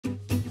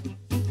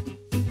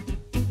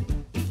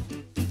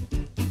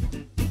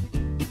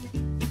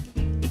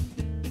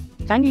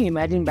Can you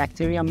imagine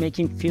bacteria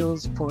making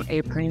fuels for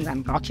airplanes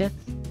and rockets?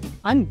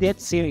 I'm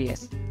dead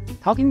serious,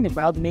 talking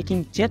about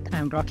making jet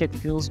and rocket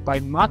fuels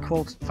by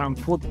microbes from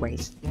food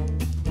waste.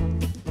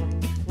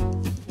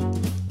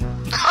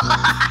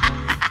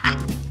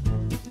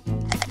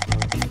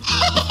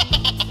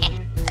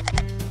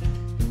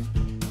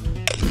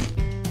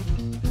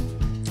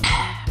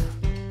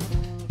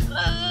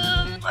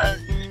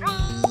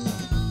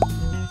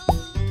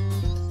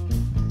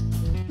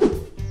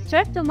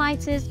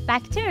 Streptomyces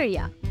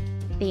bacteria.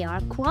 They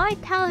are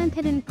quite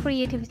talented and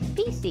creative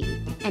species,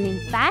 and in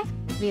fact,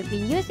 we've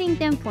been using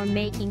them for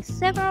making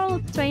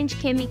several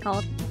strange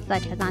chemicals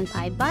such as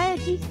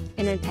antibiotics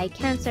and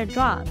anti-cancer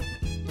drugs.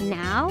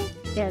 Now,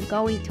 they're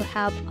going to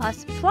help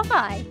us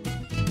fly.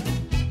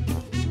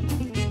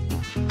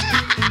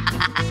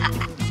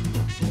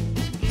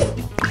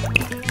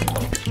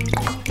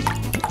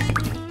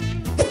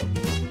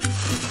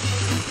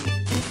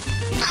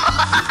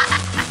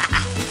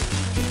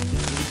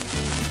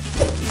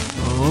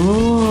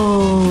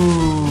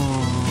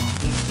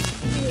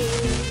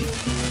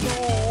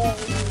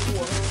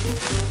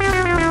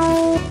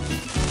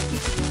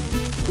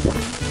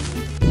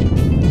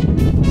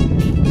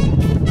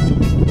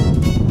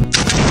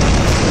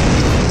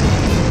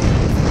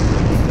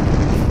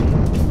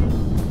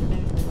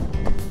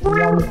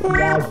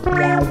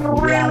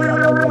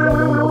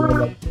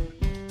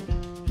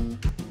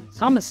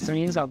 Some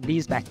strains of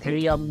these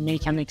bacteria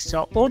make an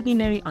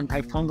extraordinary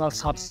antifungal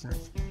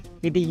substance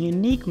with a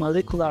unique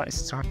molecular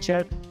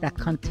structure that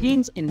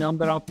contains a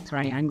number of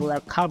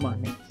triangular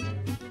carbon rings.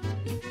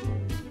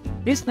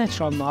 This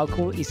natural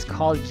molecule is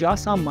called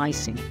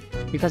Streptomycin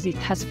because it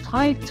has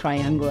 5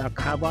 triangular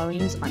carbon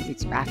rings on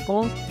its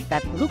backbone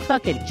that look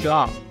like a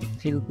jaw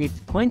filled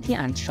with pointy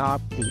and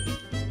sharp teeth.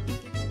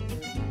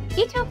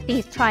 Each of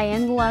these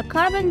triangular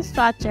carbon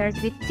structures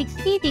with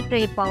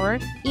 60-degree power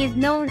is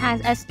known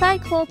as a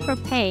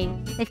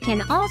cyclopropane that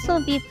can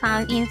also be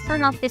found in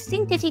some of the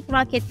synthetic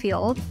rocket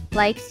fuels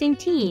like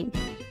synthene,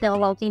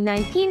 developed in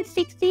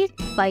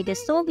 1960s by the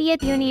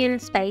Soviet Union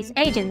Space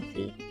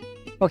Agency.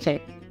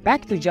 Okay,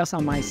 back to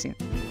Streptomycin.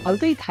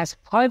 Although it has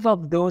 5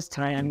 of those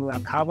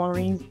triangular carbon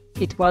rings,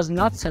 it was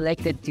not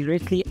selected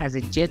directly as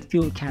a jet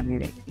fuel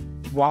candidate.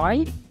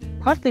 Why?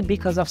 Partly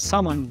because of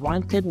some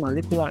unwanted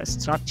molecular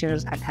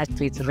structures attached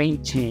to its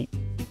ring chain.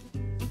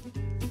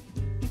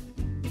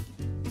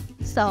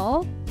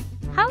 So,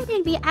 how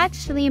did we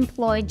actually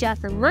employ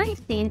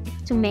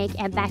Streptomycin to make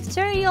a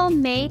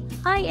bacterial-made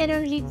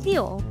high-energy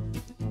fuel?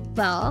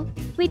 Well,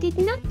 we did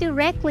not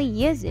directly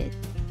use it,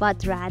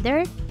 but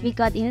rather we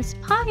got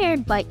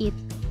inspired by its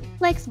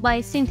complex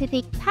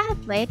biosynthetic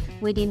pathway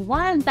within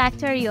wild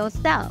bacterial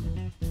cells.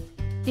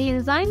 The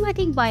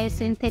enzymatic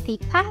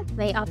biosynthetic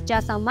pathway of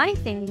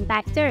Streptomycin in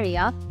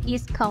bacteria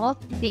is called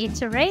the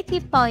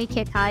iterative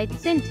polyketide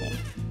synthase.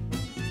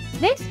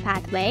 This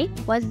pathway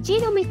was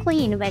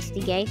genomically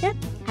investigated,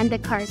 and the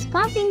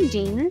corresponding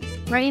genes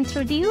were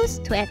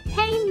introduced to a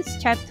tame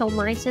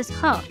Streptomyces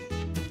host.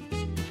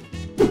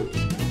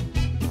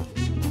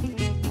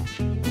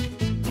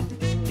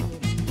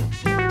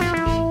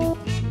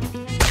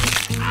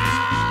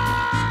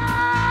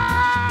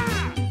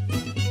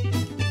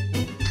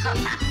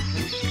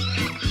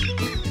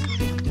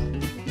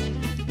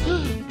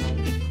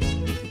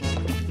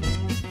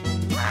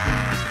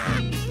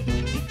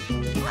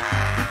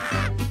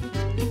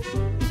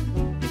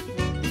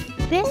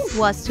 This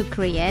was to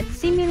create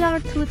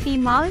similar toothy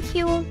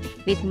molecules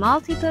with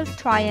multiple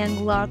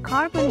triangular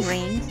carbon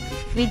rings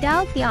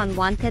without the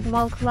unwanted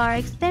molecular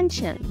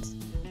extensions.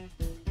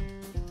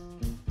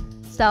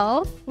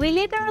 So, we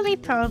literally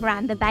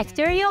programmed the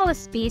bacterial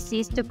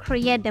species to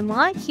create the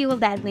molecule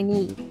that we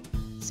need.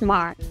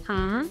 Smart,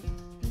 huh?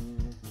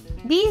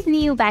 These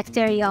new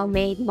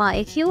bacterial-made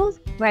molecules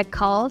were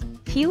called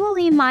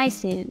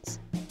fuelimycins.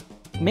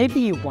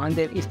 Maybe you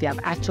wonder if they have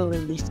actually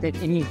lifted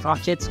any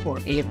rockets or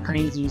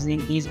airplanes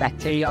using these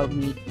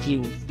bacterial-made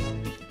fuels.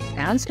 The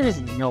answer is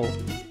no.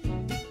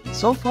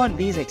 So far,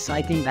 these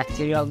exciting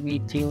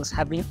bacterial-made fuels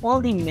have been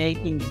only made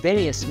in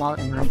very small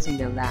amounts in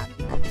the lab,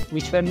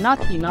 which were not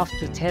enough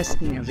to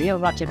test in a real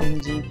rocket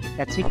engine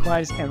that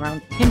requires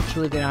around 10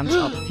 kilograms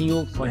of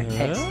fuel for a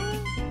test.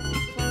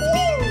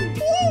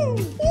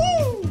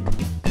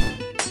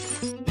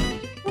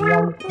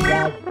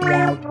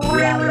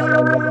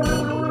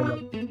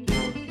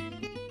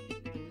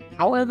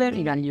 However,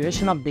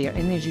 evaluation of their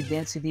energy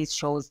densities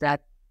shows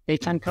that they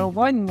can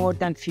provide more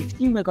than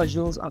 15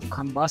 megajoules of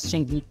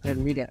combustion heat per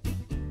liter.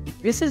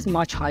 This is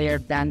much higher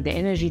than the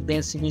energy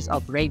densities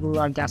of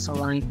regular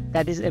gasoline,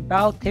 that is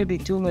about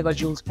 32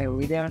 megajoules per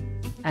liter,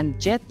 and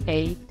Jet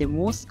A, the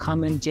most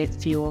common jet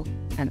fuel,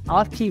 and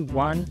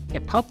RP-1,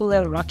 a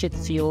popular rocket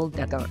fuel,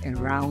 that are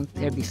around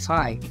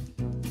 35.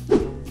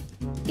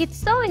 It's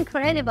so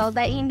incredible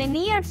that in the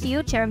near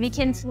future we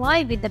can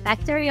fly with the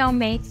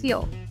bacterial-made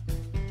fuel.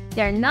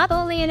 They're not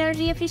only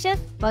energy efficient,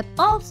 but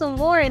also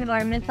more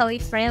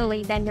environmentally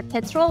friendly than the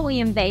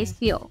petroleum-based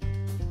fuel.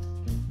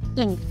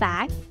 In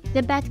fact,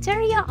 The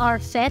bacteria are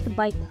fed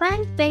by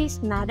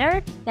plant-based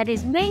matter that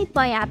is made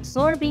by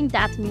absorbing the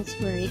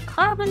atmospheric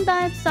carbon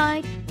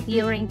dioxide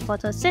during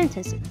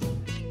photosynthesis.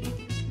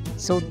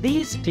 So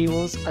these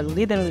fuels are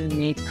literally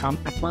made from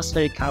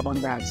atmospheric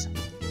carbon dioxide,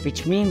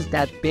 which means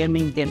that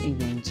burning them in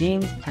the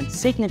engine can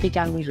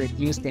significantly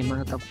reduce the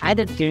amount of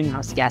added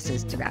greenhouse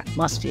gases to the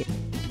atmosphere.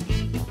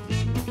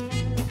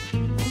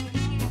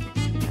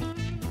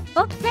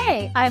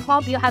 Okay, I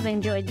hope you have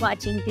enjoyed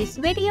watching this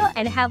video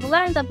and have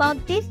learned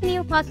about this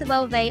new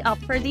possible way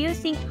of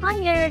producing high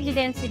energy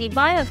density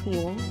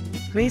biofuel.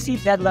 Please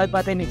hit that like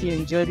button if you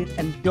enjoyed it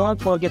and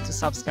don't forget to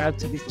subscribe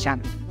to this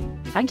channel.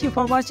 Thank you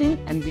for watching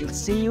and we'll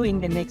see you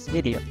in the next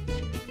video.